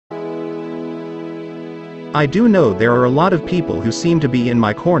I do know there are a lot of people who seem to be in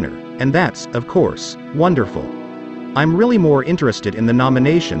my corner, and that's, of course, wonderful. I'm really more interested in the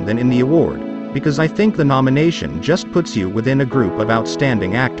nomination than in the award, because I think the nomination just puts you within a group of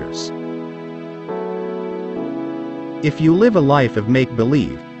outstanding actors. If you live a life of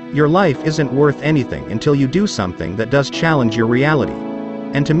make-believe, your life isn't worth anything until you do something that does challenge your reality.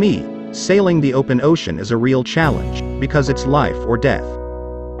 And to me, sailing the open ocean is a real challenge, because it's life or death.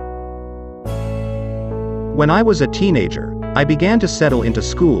 When I was a teenager, I began to settle into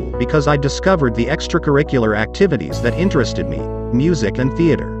school because I discovered the extracurricular activities that interested me, music and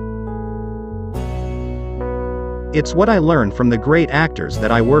theater. It's what I learned from the great actors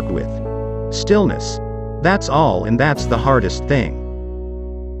that I work with. Stillness. That's all, and that's the hardest thing.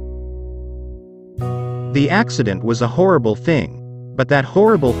 The accident was a horrible thing, but that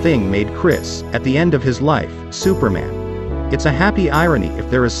horrible thing made Chris, at the end of his life, Superman. It's a happy irony if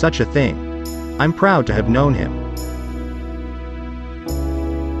there is such a thing. I'm proud to have known him.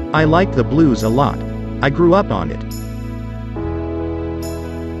 I like the blues a lot. I grew up on it.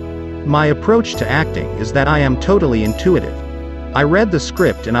 My approach to acting is that I am totally intuitive. I read the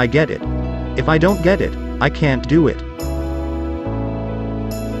script and I get it. If I don't get it, I can't do it.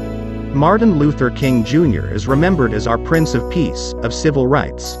 Martin Luther King Jr. is remembered as our Prince of Peace, of civil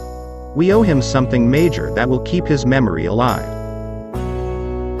rights. We owe him something major that will keep his memory alive.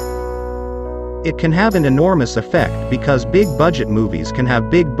 It can have an enormous effect because big-budget movies can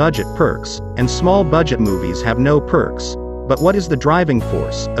have big-budget perks, and small-budget movies have no perks. But what is the driving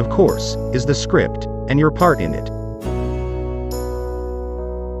force, of course, is the script, and your part in it.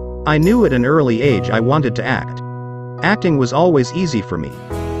 I knew at an early age I wanted to act. Acting was always easy for me.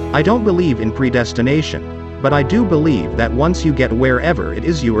 I don't believe in predestination, but I do believe that once you get wherever it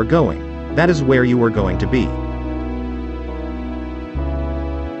is you are going, that is where you are going to be.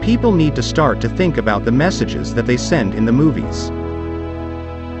 People need to start to think about the messages that they send in the movies.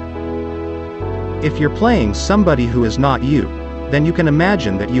 If you're playing somebody who is not you, then you can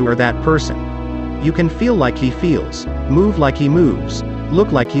imagine that you are that person. You can feel like he feels, move like he moves,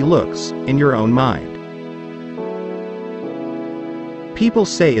 look like he looks, in your own mind. People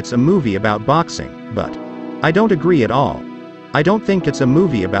say it's a movie about boxing, but I don't agree at all. I don't think it's a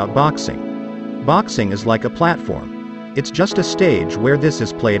movie about boxing. Boxing is like a platform. It's just a stage where this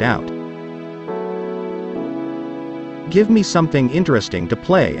is played out. Give me something interesting to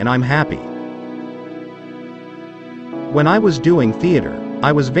play and I'm happy. When I was doing theater,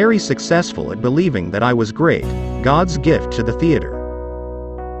 I was very successful at believing that I was great, God's gift to the theater.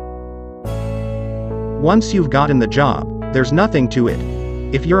 Once you've gotten the job, there's nothing to it.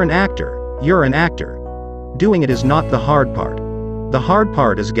 If you're an actor, you're an actor. Doing it is not the hard part. The hard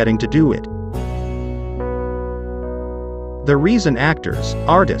part is getting to do it. The reason actors,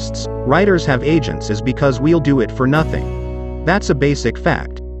 artists, writers have agents is because we'll do it for nothing. That's a basic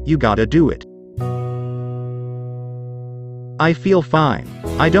fact. You gotta do it. I feel fine.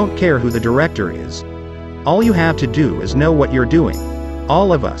 I don't care who the director is. All you have to do is know what you're doing.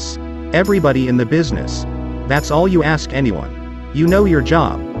 All of us. Everybody in the business. That's all you ask anyone. You know your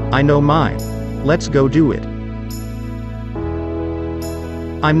job. I know mine. Let's go do it.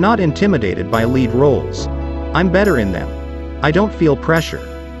 I'm not intimidated by lead roles. I'm better in them. I don't feel pressure.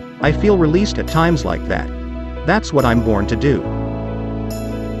 I feel released at times like that. That's what I'm born to do.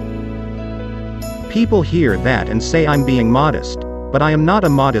 People hear that and say I'm being modest, but I am not a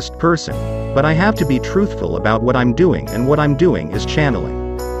modest person, but I have to be truthful about what I'm doing, and what I'm doing is channeling.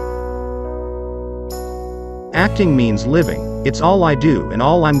 Acting means living. It's all I do and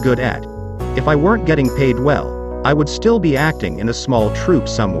all I'm good at. If I weren't getting paid well, I would still be acting in a small troupe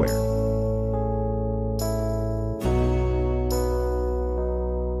somewhere.